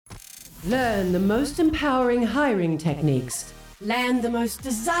Learn the most empowering hiring techniques. Land the most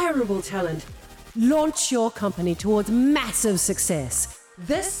desirable talent. Launch your company towards massive success.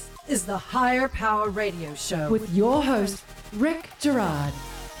 This is the Higher Power Radio Show with your host, Rick Girard.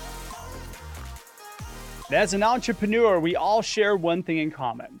 As an entrepreneur, we all share one thing in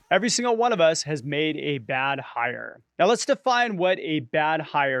common. Every single one of us has made a bad hire. Now let's define what a bad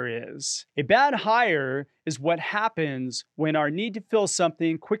hire is. A bad hire is what happens when our need to fill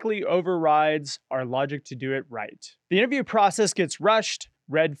something quickly overrides our logic to do it right. The interview process gets rushed,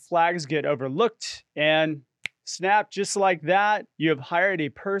 red flags get overlooked, and snap, just like that, you have hired a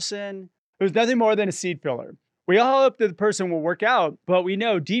person who's nothing more than a seat filler. We all hope that the person will work out, but we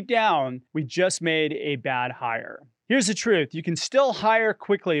know deep down, we just made a bad hire. Here's the truth. You can still hire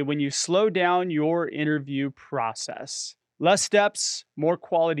quickly when you slow down your interview process. Less steps, more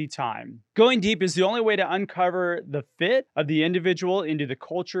quality time. Going deep is the only way to uncover the fit of the individual into the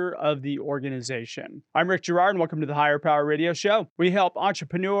culture of the organization. I'm Rick Girard, and welcome to the Higher Power Radio Show. We help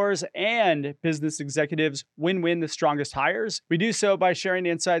entrepreneurs and business executives win the strongest hires. We do so by sharing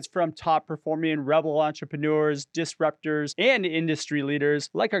insights from top-performing rebel entrepreneurs, disruptors, and industry leaders,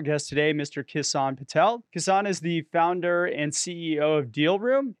 like our guest today, Mr. Kisan Patel. Kisan is the founder and CEO of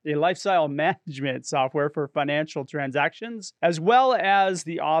DealRoom, a lifestyle management software for financial transactions, as well as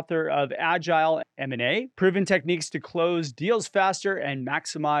the author of Agile M&A, proven techniques to close deals faster and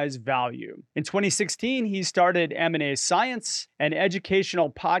maximize value. In 2016, he started M&A Science, an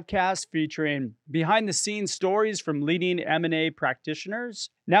educational podcast featuring behind-the-scenes stories from leading M&A practitioners,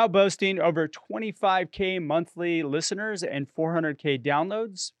 now boasting over 25K monthly listeners and 400K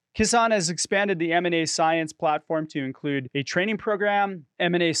downloads. Kisan has expanded the M&A Science platform to include a training program,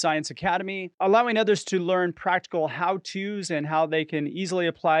 M&A Science Academy, allowing others to learn practical how-tos and how they can easily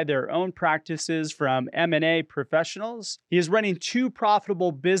apply their own practices from M&A professionals. He is running 2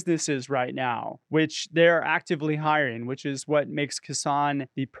 profitable businesses right now, which they're actively hiring, which is what makes Kisan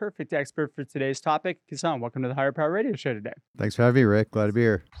the perfect expert for today's topic. Kisan, welcome to the Higher Power Radio Show today. Thanks for having me, Rick. Glad to be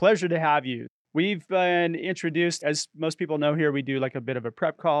here. Pleasure to have you. We've been introduced, as most people know here, we do like a bit of a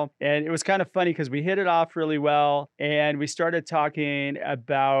prep call. And it was kind of funny because we hit it off really well. And we started talking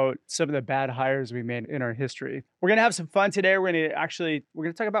about some of the bad hires we made in our history. We're going to have some fun today. We're going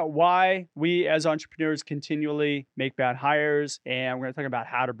to talk about why we as entrepreneurs continually make bad hires. And we're going to talk about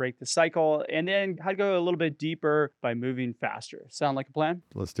how to break the cycle and then how to go a little bit deeper by moving faster. Sound like a plan?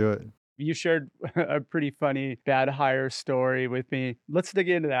 Let's do it. You shared a pretty funny bad hire story with me. Let's dig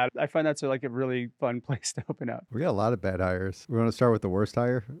into that. I find that's like a really fun place to open up. We got a lot of bad hires. We want to start with the worst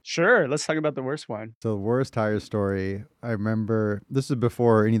hire? Sure. Let's talk about the worst one. So the worst hire story, I remember, this is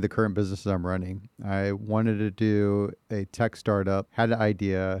before any of the current businesses I'm running. I wanted to do a tech startup, had an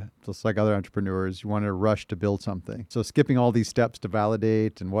idea, just like other entrepreneurs, you wanted to rush to build something. So skipping all these steps to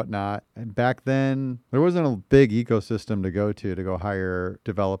validate and whatnot. And back then, there wasn't a big ecosystem to go hire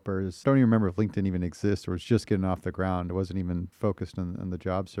developers. I don't even remember if LinkedIn even exists or was just getting off the ground. It wasn't even focused on the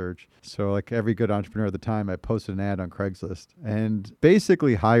job search. So like every good entrepreneur at the time, I posted an ad on Craigslist and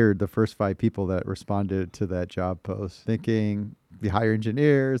basically hired the first 5 people that responded to that job post, thinking the hire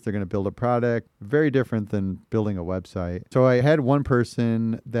engineers, they're going to build a product, very different than building a website. So I had one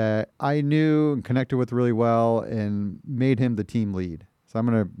person that I knew and connected with really well and made him the team lead. So I'm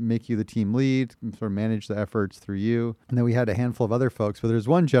going to make you the team lead, sort of manage the efforts through you. And then we had a handful of other folks, but there's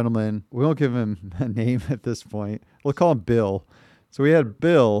one gentleman, we won't give him a name at this point. We'll call him Bill. So we had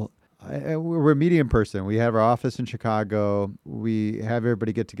Bill. We're a medium person. We have our office in Chicago. We have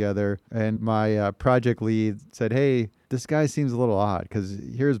everybody get together. And my project lead said, hey, this guy seems a little odd because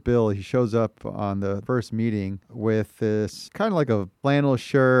here's Bill. He shows up on the first meeting with this kind of like a flannel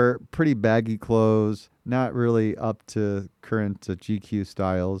shirt, pretty baggy clothes, not really up to current GQ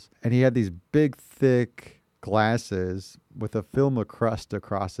styles. And he had these big, thick glasses with a film of crust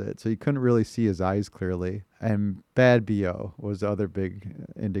across it. So you couldn't really see his eyes clearly. And bad BO was the other big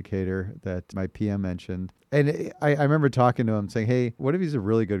indicator that my PM mentioned. And I remember talking to him saying, hey, what if he's a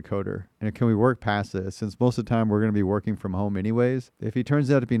really good coder? And can we work past this? Since most of the time we're going to be working from home anyways, if he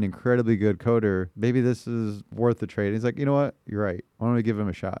turns out to be an incredibly good coder, maybe this is worth the trade. He's like, you know what? You're right. Why don't we give him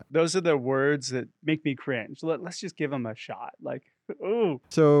a shot? Those are the words that make me cringe. Let's just give him a shot. Like, ooh.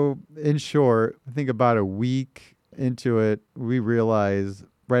 So in short, I think about a week into it, we realized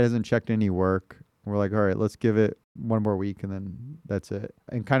Brett hasn't checked any work. We're like, all right, let's give it one more week and then that's it.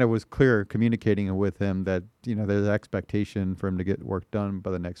 And kind of was clear communicating with him that, you know, there's an expectation for him to get work done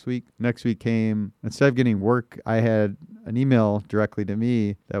by the next week. Next week came, instead of getting work, I had an email directly to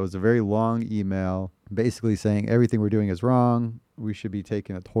me that was a very long email basically saying everything we're doing is wrong. We should be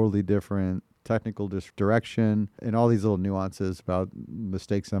taking a totally different technical direction, and all these little nuances about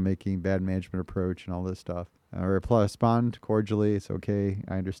mistakes I'm making, bad management approach, and all this stuff. I respond cordially. It's okay.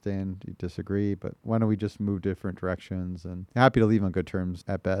 I understand you disagree, but why don't we just move different directions? And happy to leave on good terms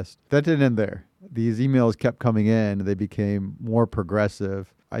at best. That didn't end there. These emails kept coming in. They became more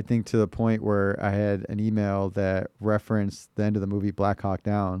progressive. I think to the point where I had an email that referenced the end of the movie Black Hawk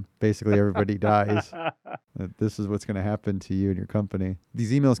Down. Basically, everybody dies. This is what's going to happen to you and your company.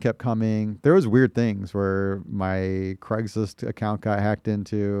 These emails kept coming. There was weird things where my Craigslist account got hacked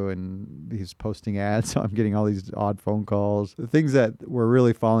into and he's posting ads. So I'm getting all these odd phone calls, the things that were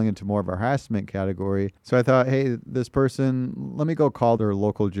really falling into more of a harassment category. So I thought, hey, this person, let me go call their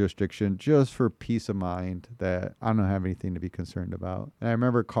local jurisdiction just for peace of mind that I don't have anything to be concerned about. And I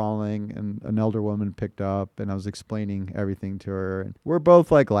remember calling and an elder woman picked up and I was explaining everything to her. And we're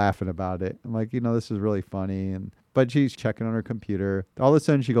both like laughing about it. I'm like, this is really funny. But she's checking on her computer. All of a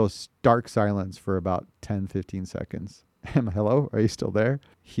sudden she goes stark silence for about 10, 15 seconds. I'm like, hello, are you still there?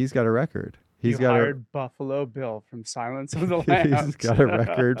 He's got a record. He's hired Buffalo Bill from Silence of the Lambs. He's got a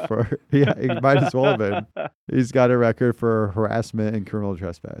record for, yeah, he might as well have been. He's got a record for harassment and criminal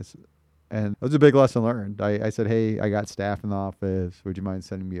trespass. And it was a big lesson learned. I said, hey, I got staff in the office. Would you mind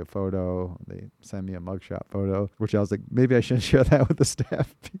sending me a photo? They sent me a mugshot photo, which I was like, maybe I shouldn't share that with the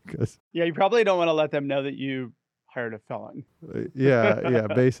staff because... Yeah, you probably don't want to let them know that you hired a felon. Yeah,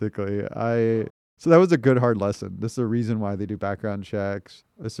 basically. So that was a good hard lesson. This is a reason why they do background checks.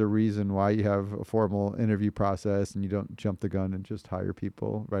 It's a reason why you have a formal interview process and you don't jump the gun and just hire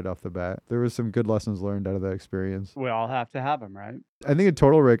people right off the bat. There was some good lessons learned out of that experience. We all have to have them, right? I think in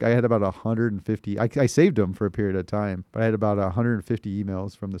total, Rick, I had about 150. I saved them for a period of time, but I had about 150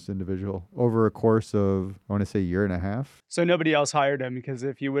 emails from this individual over a course of, I want to say, a year and a half. So nobody else hired him because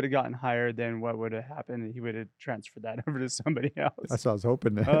if you would have gotten hired, then what would have happened? He would have transferred that over to somebody else. That's what I was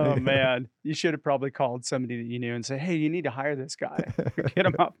hoping. Oh, man. You should have probably called somebody that you knew and say, hey, you need to hire this guy. Get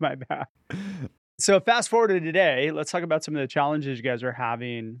him off my back. So fast forward to today, let's talk about some of the challenges you guys are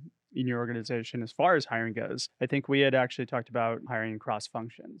having in your organization as far as hiring goes. I think we had actually talked about hiring cross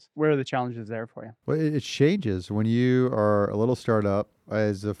functions. Where are the challenges there for you? Well, it changes. When you are a little startup,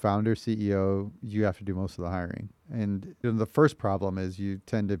 as a founder, CEO, you have to do most of the hiring. And the first problem is you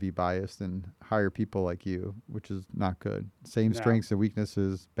tend to be biased and hire people like you, which is not good. Same strengths and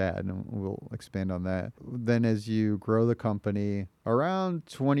weaknesses, bad, and we'll expand on that. Then as you grow the company, around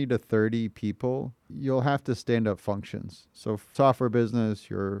 20 to 30 people, you'll have to stand up functions. So software business,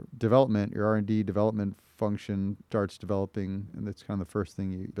 your development, your R&D development function starts developing, and that's kind of the first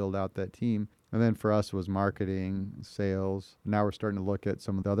thing you build out that team. And then for us it was marketing, sales. Now we're starting to look at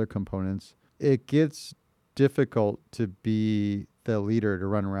some of the other components. It gets difficult to be the leader to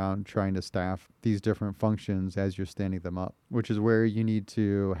run around trying to staff these different functions as you're standing them up, which is where you need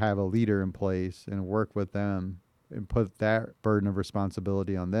to have a leader in place and work with them and put that burden of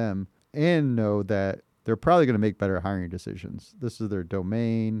responsibility on them and know that they're probably going to make better hiring decisions. This is their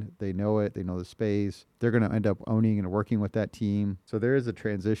domain. They know it. They know the space. They're going to end up owning and working with that team. So there is a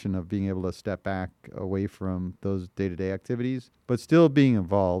transition of being able to step back away from those day-to-day activities, but still being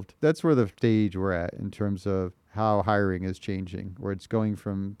involved. That's where the stage we're at in terms of how hiring is changing, where it's going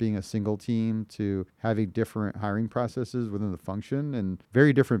from being a single team to having different hiring processes within the function and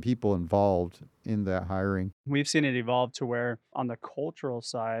very different people involved in that hiring. We've seen it evolve to where on the cultural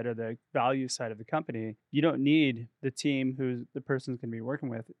side or the value side of the company, you don't need the team who the person's going to be working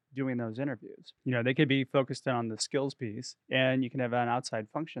with doing those interviews. They could be focused on the skills piece, and you can have an outside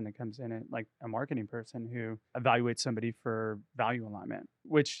function that comes in, like a marketing person who evaluates somebody for value alignment,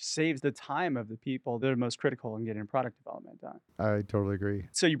 which saves the time of the people that are most critical in getting product development done. I totally agree.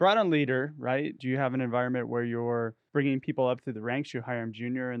 So you brought on leader, right? Do you have an environment where you're bringing people up through the ranks, you hire them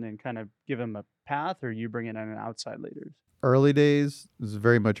junior and then kind of give them a path, or you bring in an outside leaders? Early days is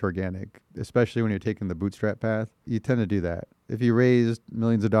very much organic, especially when you're taking the bootstrap path. You tend to do that. If you raised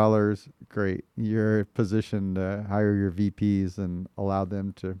millions of dollars, great. You're positioned to hire your VPs and allow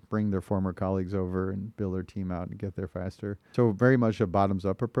them to bring their former colleagues over and build their team out and get there faster. So very much a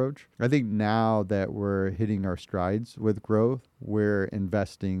bottoms-up approach. I think now that we're hitting our strides with growth, we're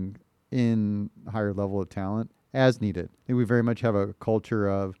investing in higher level of talent as needed. I think we very much have a culture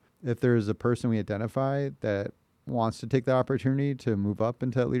of, if there's a person we identify that wants to take the opportunity to move up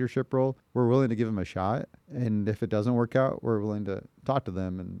into that leadership role, we're willing to give them a shot. And if it doesn't work out, we're willing to talk to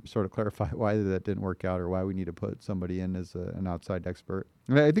them and sort of clarify why that didn't work out or why we need to put somebody in as an outside expert.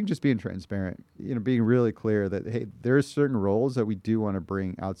 And I think just being transparent, being really clear that, hey, there's certain roles that we do want to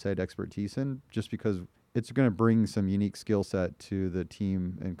bring outside expertise in, just because it's going to bring some unique skill set to the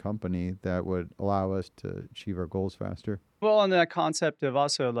team and company that would allow us to achieve our goals faster. Well, on that concept of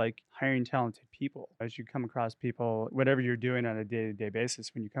also like hiring talented people, as you come across people, whatever you're doing on a day-to-day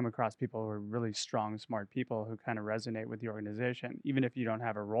basis, when you come across people who are really strong, smart people who kind of resonate with the organization, even if you don't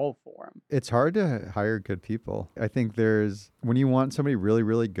have a role for them. It's hard to hire good people. I think when you want somebody really,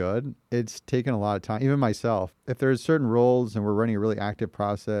 really good, it's taken a lot of time. Even myself, if there's certain roles and we're running a really active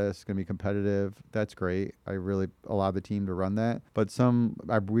process, going to be competitive, that's great. I really allow the team to run that. But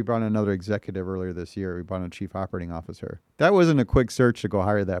we brought in another executive earlier this year. We brought in a chief operating officer. That wasn't a quick search to go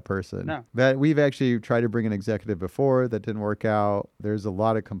hire that person. No. That we've actually tried to bring an executive before that didn't work out. There's a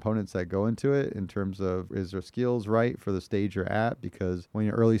lot of components that go into it in terms of, is their skills right for the stage you're at? Because when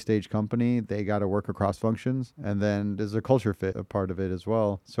you're an early stage company, they got to work across functions. And then there's a culture fit a part of it as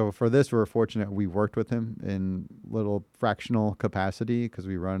well. So for this, we're fortunate we worked with him in little fractional capacity because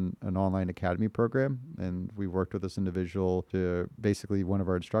we run an online academy program, and we worked with this individual to basically one of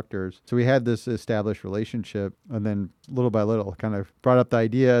our instructors. So we had this established relationship, and then little by little kind of brought up the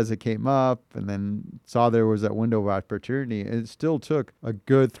idea as it came up, and then saw there was that window of opportunity. And it still took a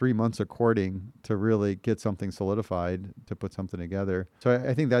good 3 months of courting to really get something solidified, to put something together. So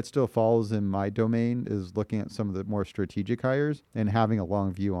I think that still falls in my domain, is looking at some of the more strategic hires and having a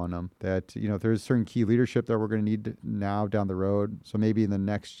long view on them. That, there's certain key leadership that we're going to need now down the road. So maybe in the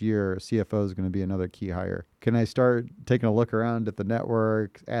next year, CFO is going to be another key hire. Can I start taking a look around at the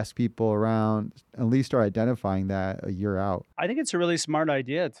network, ask people around, at least start identifying that a year out? I think it's a really smart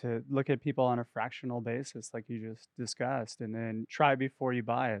idea to look at people on a fractional basis, like you just discussed, and then try before you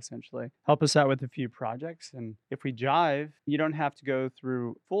buy, essentially. Help us out with a few projects. And if we jive, you don't have to go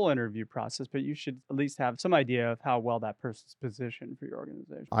through full interview process, but you should at least have some idea of how well that person's positioned for your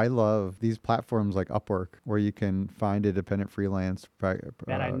organization. I love these platforms like Upwork, where you can find independent freelance.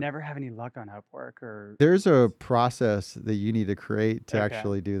 And I never have any luck on Upwork. There's a process that you need to create to Okay.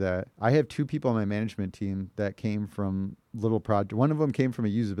 actually do that. I have 2 people on my management team that came from little project. One of them came from a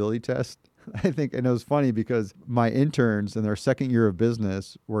usability test. I think, and it was funny because my interns in their second year of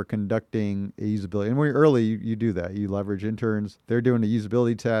business were conducting a usability. And when you're early, you do that. You leverage interns. They're doing a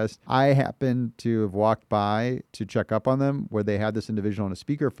usability test. I happened to have walked by to check up on them where they had this individual on a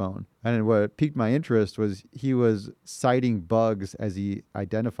speakerphone. And what piqued my interest was he was citing bugs as he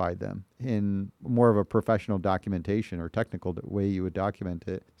identified them in more of a professional documentation or technical way you would document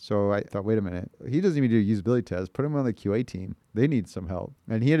it. So I thought, wait a minute, he doesn't even do a usability test. Put him on the QA team. They need some help.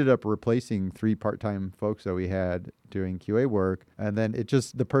 And he ended up replacing 3 part-time folks that we had doing QA work. And then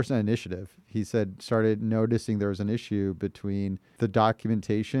the person initiative, he said, started noticing there was an issue between the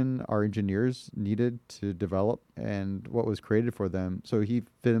documentation our engineers needed to develop and what was created for them. So he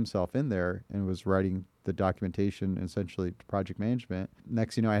fit himself in there and was writing the documentation, essentially project management.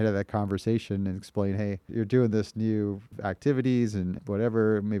 Next, I had that conversation and explain, hey, you're doing this new activities and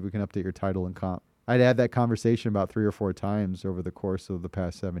whatever, maybe we can update your title and comp. I'd had that conversation about 3 or 4 times over the course of the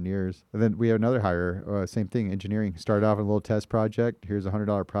past 7 years. And then we have another hire, same thing, engineering. Started off in a little test project. Here's a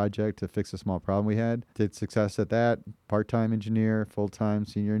 $100 project to fix a small problem we had. Did success at that. Part-time engineer, full-time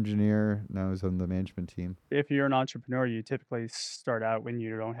senior engineer. Now he's on the management team. If you're an entrepreneur, you typically start out when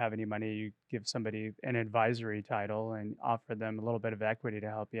you don't have any money. You give somebody an advisory title and offer them a little bit of equity to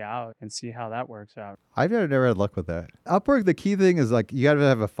help you out and see how that works out. I've never had luck with that. Upwork, the key thing is you got to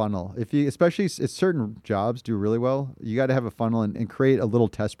have a funnel. Especially if certain jobs do really well, you got to have a funnel and create a little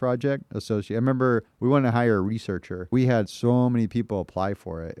test project associated. I remember we wanted to hire a researcher. We had so many people apply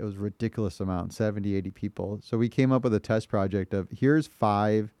for it. It was a ridiculous amount, 70, 80 people. So we came up with a test project of here's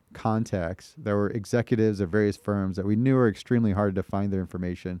 5 contacts that were executives of various firms that we knew were extremely hard to find their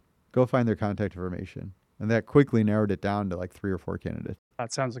information. Go find their contact information. And that quickly narrowed it down to 3 or 4 candidates.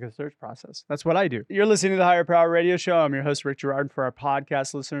 That sounds like a search process. That's what I do. You're listening to the Higher Power Radio Show. I'm your host, Rick Girard. For our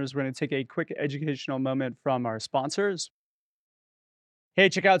podcast listeners, we're going to take a quick educational moment from our sponsors. Hey,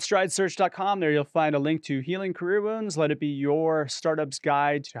 check out stridesearch.com. There you'll find a link to Healing Career Wounds. Let it be your startup's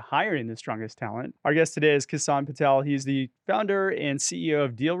guide to hiring the strongest talent. Our guest today is Kisan Patel. He's the founder and CEO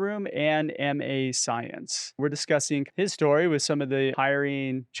of DealRoom and MA Science. We're discussing his story with some of the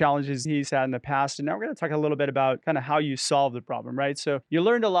hiring challenges he's had in the past. And now we're going to talk a little bit about kind of how you solve the problem, right? So you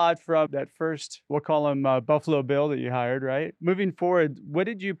learned a lot from that first, we'll call him Buffalo Bill that you hired, right? Moving forward, what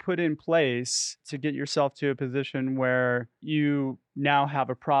did you put in place to get yourself to a position where you now have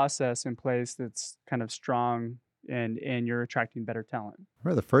a process in place that's kind of strong and you're attracting better talent?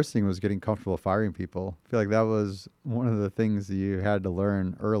 The first thing was getting comfortable firing people. I feel like that was one of the things that you had to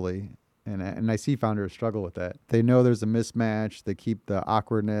learn early. And I see founders struggle with that. They know there's a mismatch. They keep the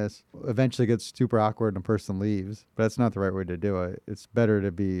awkwardness. Eventually it gets super awkward and a person leaves. But that's not the right way to do it. It's better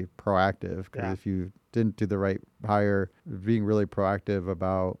to be proactive because if you didn't do the right hire, being really proactive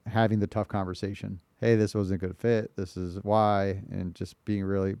about having the tough conversation. hey, this wasn't a good fit. This is why, and just being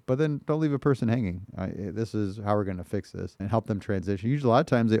really, but then don't leave a person hanging. This is how we're going to fix this and help them transition. Usually a lot of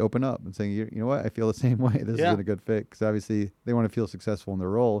times they open up and saying, you know what, I feel the same way. This isn't a good fit, because obviously they want to feel successful in their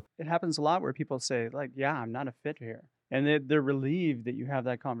role. It happens a lot where people say like, yeah, I'm not a fit here. And they're relieved that you have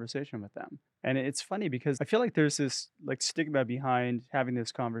that conversation with them. And it's funny because I feel like there's this like stigma behind having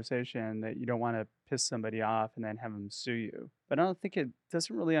this conversation that you don't want to piss somebody off and then have them sue you. But I don't think it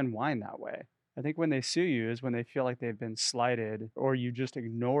doesn't really unwind that way. I think when they sue you is when they feel like they've been slighted, or you just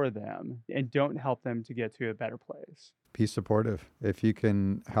ignore them and don't help them to get to a better place. Be supportive. If you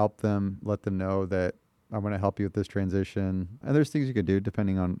can help them, let them know that I'm going to help you with this transition. And there's things you can do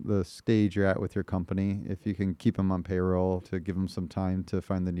depending on the stage you're at with your company. If you can keep them on payroll to give them some time to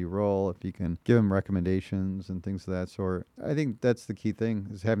find the new role, if you can give them recommendations and things of that sort. I think that's the key thing,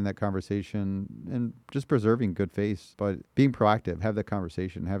 is having that conversation and just preserving good faith, but being proactive. Have that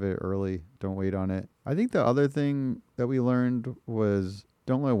conversation, have it early. Don't wait on it. I think the other thing that we learned was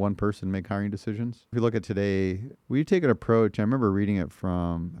don't let one person make hiring decisions. If you look at today, we take an approach. I remember reading it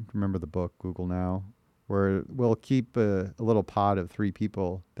from, remember the book, Google Now, where we'll keep a little pod of 3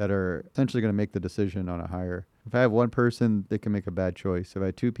 people that are essentially going to make the decision on a hire. If I have one person, they can make a bad choice. If I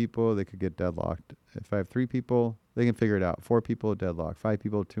have 2 people, they could get deadlocked. If I have 3 people, they can figure it out. 4 people, deadlocked. 5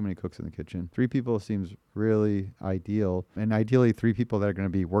 people, too many cooks in the kitchen. 3 people seems really ideal. And ideally 3 people that are going to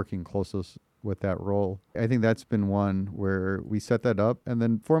be working closest with that role. I think that's been one where we set that up and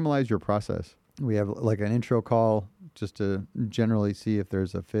then formalize your process. We have like an intro call just to generally see if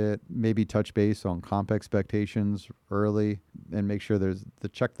there's a fit, maybe touch base on comp expectations early and make sure there's the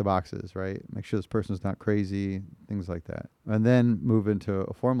check the boxes, right? Make sure this person's not crazy, things like that. And then move into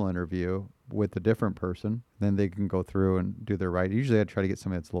a formal interview with a different person. Then they can go through and do their writing. Usually I try to get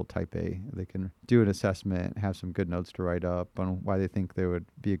somebody that's a little type A. They can do an assessment, have some good notes to write up on why they think they would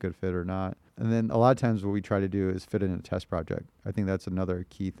be a good fit or not. And then a lot of times what we try to do is fit in a test project. I think that's another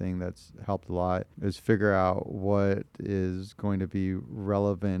key thing that's helped a lot, is figure out what is going to be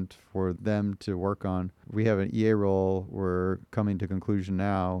relevant for them to work on. We have an EA role we're coming to conclusion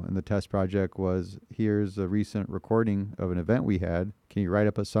now, and the test project was, here's a recent recording of an event we had. Can you write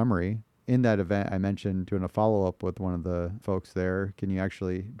up a summary? In that event, I mentioned doing a follow-up with one of the folks there. Can you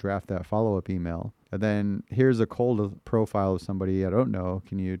actually draft that follow-up email? And then here's a cold profile of somebody I don't know.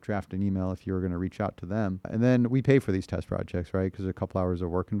 Can you draft an email if you were going to reach out to them? And then we pay for these test projects, right? Because there's a couple hours of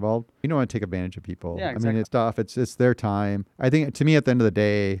work involved. You don't want to take advantage of people. Yeah, exactly. I mean, it's tough. It's their time. I think, to me, at the end of the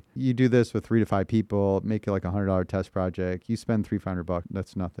day, you do this with 3 to 5 people, make it like $100 test project. You spend $300.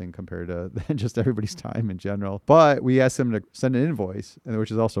 That's nothing compared to just everybody's time in general. But we ask them to send an invoice,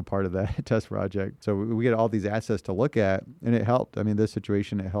 which is also part of that test project. So we get all these assets to look at, and it helped. I mean, this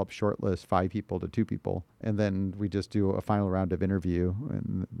situation, it helped shortlist 5 people to 2 people. And then we just do a final round of interview,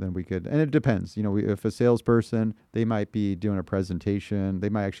 and then we could, and it depends, if a salesperson, they might be doing a presentation, they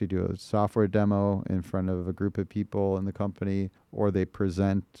might actually do a software demo in front of a group of people in the company, or they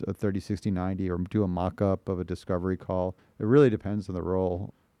present a 30, 60, 90, or do a mock-up of a discovery call. It really depends on the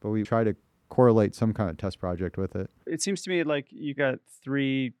role, but we try to correlate some kind of test project with it. It seems to me like you got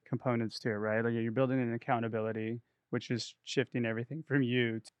 3 components to it, right? Like you're building an accountability, which is shifting everything from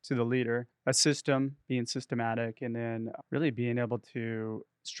you to the leader, a system, being systematic, and then really being able to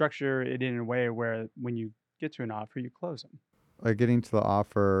structure it in a way where when you get to an offer, you close them. Like getting to the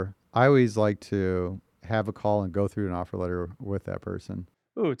offer, I always like to have a call and go through an offer letter with that person.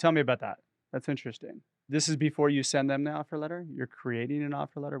 Ooh, tell me about that. That's interesting. This is before you send them the offer letter? You're creating an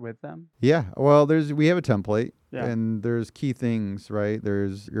offer letter with them? Yeah. Well, we have a template, Yeah. and there's key things, right?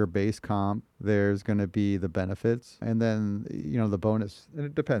 There's your base comp. There's going to be the benefits, and then, the bonus. And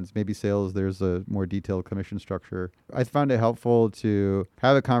it depends. Maybe sales, there's a more detailed commission structure. I found it helpful to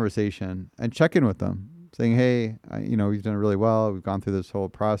have a conversation and check in with them, saying, hey, we've done really well. We've gone through this whole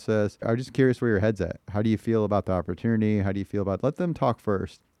process. I'm just curious where your head's at. How do you feel about the opportunity? How do you feel about, let them talk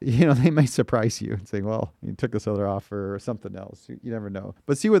first. They may surprise you and say, well, you took this other offer or something else. You never know.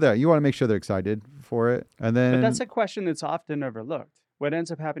 But see what you want to make sure they're excited for it. And then, but that's a question that's often overlooked. What ends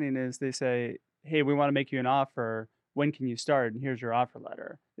up happening is they say, hey, we want to make you an offer. When can you start? And here's your offer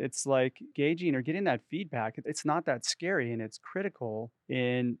letter. It's like gauging or getting that feedback. It's not that scary, and it's critical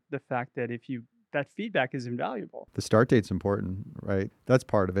in the fact that that feedback is invaluable. The start date's important, right? That's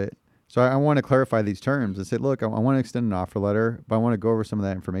part of it. So I want to clarify these terms and say, look, I want to extend an offer letter, but I want to go over some of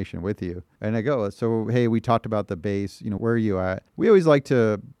that information with you. And I go, so, hey, we talked about the base, where are you at? We always like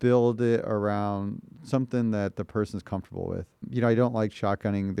to build it around something that the person's comfortable with. I don't like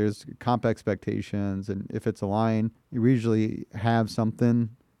shotgunning. There's comp expectations, and if it's aligned, you usually have something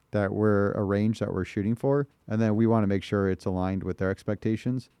that we're a range that we're shooting for. And then we want to make sure it's aligned with their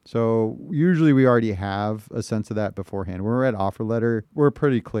expectations. So usually we already have a sense of that beforehand. When we're at offer letter, we're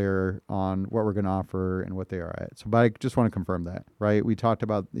pretty clear on what we're going to offer and what they are at. So, but I just want to confirm that, right? We talked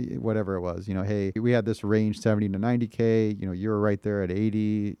about whatever it was, hey, we had this range 70 to 90K, you were right there at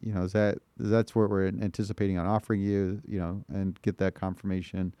 80, that's what we're anticipating on offering you, and get that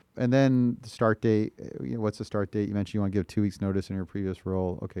confirmation. And then the start date, what's the start date? You mentioned you want to give 2 weeks notice in your previous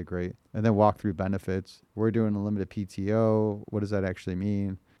role. Okay, great. And then walk through benefits. We're doing a limited PTO. What does that actually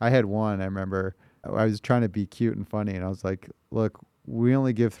mean? I had one, I remember, I was trying to be cute and funny. And I was like, look, we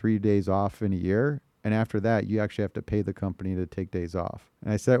only give 3 days off in a year. And after that, you actually have to pay the company to take days off.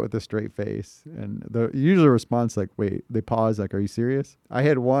 And I said it with a straight face. And the usual response, like, wait, they pause, like, are you serious? I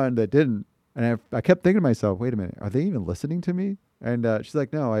had one that didn't. And I kept thinking to myself, wait a minute, are they even listening to me? And she's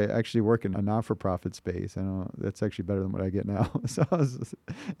like, no, I actually work in a not-for-profit space. I know that's actually better than what I get now. So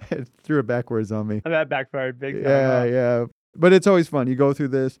it threw it backwards on me. That backfired big time. Yeah. But it's always fun. You go through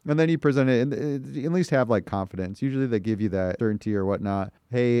this and then you present it and at least have like confidence. Usually they give you that certainty or whatnot.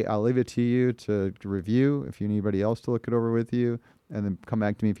 Hey, I'll leave it to you to review if you need anybody else to look it over with you. And then come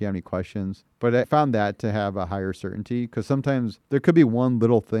back to me if you have any questions. But I found that to have a higher certainty because sometimes there could be one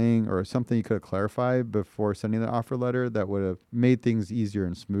little thing or something you could have clarified before sending the offer letter that would have made things easier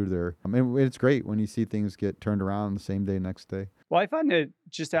and smoother. I mean, it's great when you see things get turned around the same day, next day. Well, I find it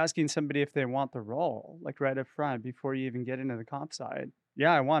just asking somebody if they want the role, like right up front before you even get into the comp side.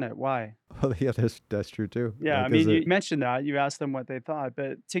 Yeah, I want it. Why? Well, yeah, that's true too. Yeah, like, you mentioned that. You asked them what they thought,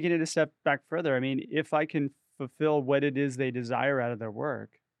 but taking it a step back further, if I can fulfill what it is they desire out of their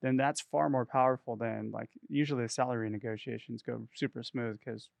work, then that's far more powerful than usually the salary negotiations go super smooth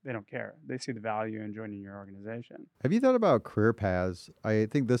because they don't care. They see the value in joining your organization. Have you thought about career paths? I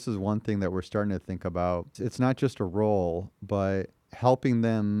think this is one thing that we're starting to think about. It's not just a role, but helping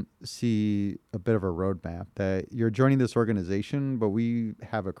them see a bit of a roadmap that you're joining this organization, but we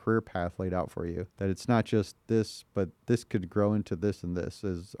have a career path laid out for you, that it's not just this, but this could grow into this and this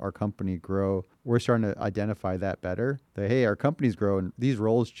as our company grow. We're starting to identify that better, that, hey, our companies grow and these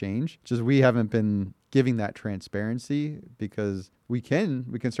roles change. Just we haven't been giving that transparency because we can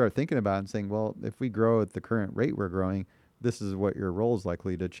start thinking about it and saying, well, if we grow at the current rate we're growing, this is what your role is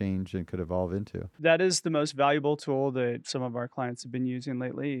likely to change and could evolve into. That is the most valuable tool that some of our clients have been using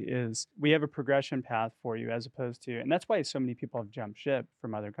lately is we have a progression path for you as opposed to, and that's why so many people have jumped ship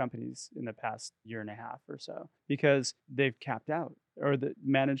from other companies in the past year and a half or so, because they've capped out or the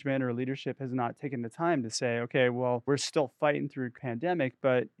management or leadership has not taken the time to say, okay, well, we're still fighting through pandemic,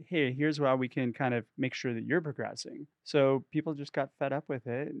 but hey, here's how we can kind of make sure that you're progressing. So people just got fed up with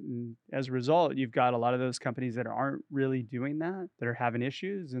it. And as a result, you've got a lot of those companies that aren't really doing that are having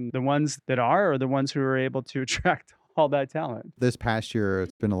issues. And the ones that are the ones who are able to attract all that talent. This past year,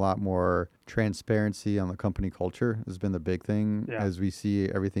 it's been a lot more transparency on the company culture has been the big thing as we see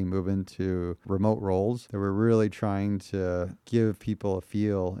everything move into remote roles, that we're really trying to give people a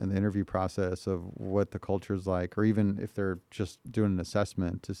feel in the interview process of what the culture is like, or even if they're just doing an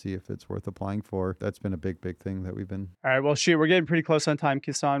assessment to see if it's worth applying for. That's been a big thing that we've been. All right. Well, shoot, we're getting pretty close on time,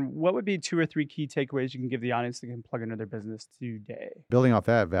 Kisan. What would be 2 or 3 key takeaways you can give the audience that can plug into their business today? Building off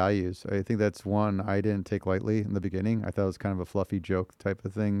that, values. I think that's one I didn't take lightly in the beginning. I thought it was kind of a fluffy joke type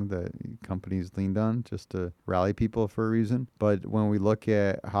of thing that companies leaned on just to rally people for a reason. But when we look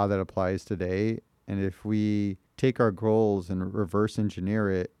at how that applies today, and if we take our goals and reverse engineer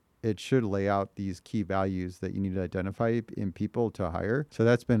it, it should lay out these key values that you need to identify in people to hire. So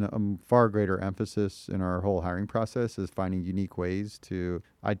that's been a far greater emphasis in our whole hiring process, is finding unique ways to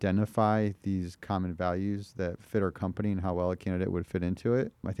identify these common values that fit our company and how well a candidate would fit into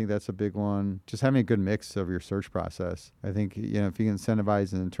it. I think that's a big one. Just having a good mix of your search process. I think, if you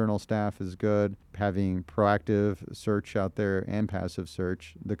incentivize an internal staff is good. Having proactive search out there and passive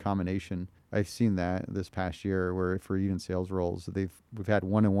search, the combination. I've seen that this past year where for even sales roles, we've had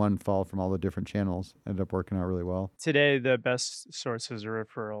 1-on-1 fall from all the different channels. Ended up working out really well. Today, the best sources are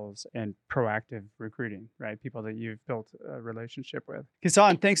referrals and proactive recruiting, right? People that you've built a relationship with.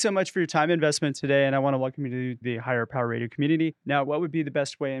 Kisan, thanks so much for your time investment today. And I want to welcome you to the Higher Power Radio community. Now, what would be the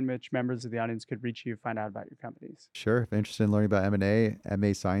best way in which members of the audience could reach you, find out about your companies? Sure. If you're interested in learning about M&A,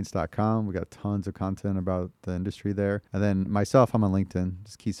 mascience.com. We got tons of content about the industry there. And then myself, I'm on LinkedIn.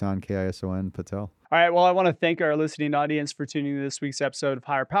 Just Kisan, Kison Patel. All right. Well, I want to thank our listening audience for tuning in to this week's episode of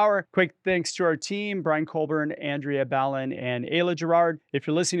Higher Power. Quick thanks to our team, Brian Colburn, Andrea Ballin, and Ayla Gerard. If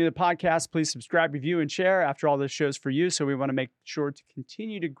you're listening to the podcast, please subscribe, review, and share. After all, this show's for you, so we want to make sure to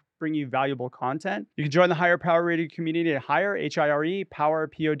continue to bring you valuable content. You can join the Hire Power Radio community at Hire, H-I-R-E, Power,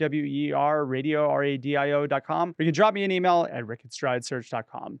 P-O-W-E-R, Radio, R-A-D-I-O.com. Or you can drop me an email at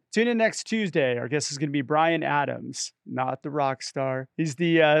rickandstridesearch.com. Tune in next Tuesday. Our guest is going to be Brian Adams, not the rock star. He's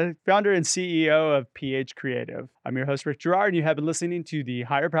the founder and CEO of PH Creative. I'm your host, Rick Girard, and you have been listening to the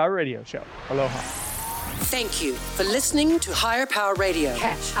Hire Power Radio Show. Aloha. Thank you for listening to Higher Power Radio.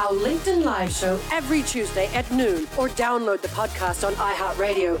 Catch our LinkedIn Live show every Tuesday at noon or download the podcast on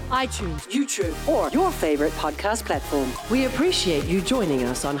iHeartRadio, iTunes, YouTube, or your favorite podcast platform. We appreciate you joining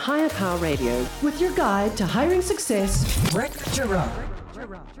us on Higher Power Radio with your guide to hiring success, Rick Girard.